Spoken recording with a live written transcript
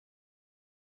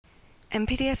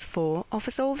MPDS4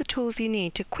 offers all the tools you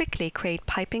need to quickly create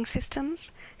piping systems,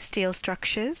 steel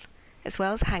structures, as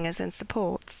well as hangers and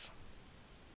supports.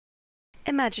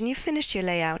 Imagine you've finished your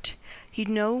layout. You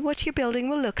know what your building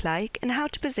will look like and how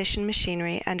to position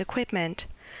machinery and equipment.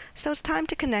 So it's time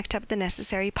to connect up the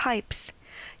necessary pipes.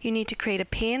 You need to create a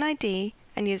PNID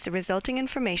and use the resulting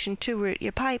information to route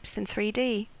your pipes in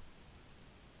 3D.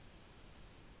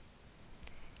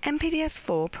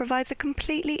 MPDS4 provides a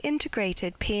completely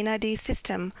integrated PNID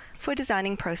system for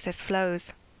designing process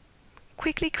flows.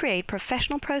 Quickly create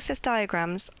professional process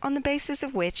diagrams on the basis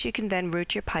of which you can then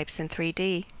route your pipes in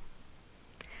 3D.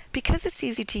 Because it's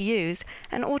easy to use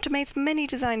and automates many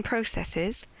design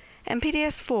processes,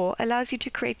 MPDS4 allows you to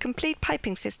create complete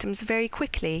piping systems very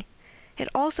quickly. It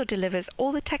also delivers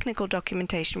all the technical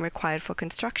documentation required for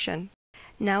construction.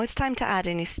 Now it's time to add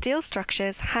any steel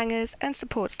structures, hangers and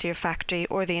supports to your factory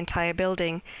or the entire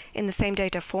building in the same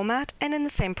data format and in the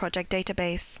same project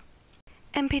database.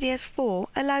 MPDS4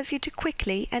 allows you to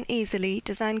quickly and easily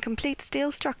design complete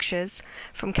steel structures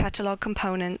from catalog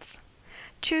components.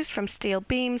 Choose from steel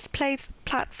beams, plates,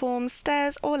 platforms,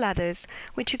 stairs or ladders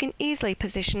which you can easily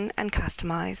position and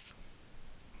customize.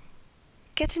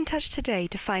 Get in touch today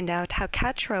to find out how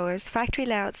CAD Schroer's factory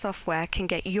layout software can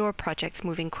get your projects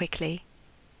moving quickly.